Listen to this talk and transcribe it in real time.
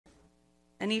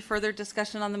Any further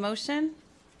discussion on the motion?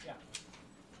 Yeah.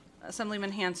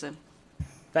 Assemblyman Hansen.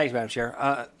 Thanks, Madam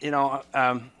Chair.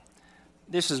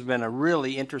 This has been a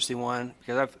really interesting one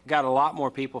because I've got a lot more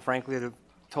people, frankly, that have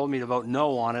told me to vote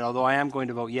no on it, although I am going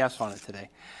to vote yes on it today.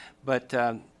 But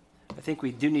I think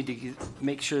we do need to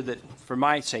make sure that, for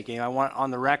my sake, I want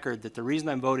on the record that the reason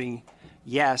I'm voting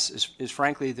yes is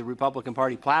frankly, the Republican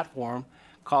Party platform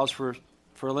calls for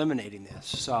eliminating this.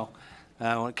 So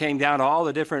when it came down to all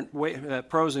the different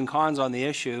pros and cons on the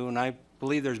issue, and I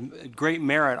believe there's great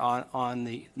merit on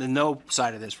the no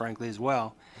side of this, frankly, as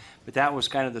well. But that was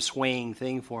kind of the swaying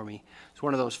thing for me. It's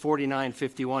one of those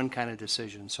 49-51 kind of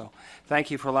decisions. So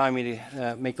thank you for allowing me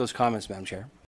to make those comments, Madam Chair.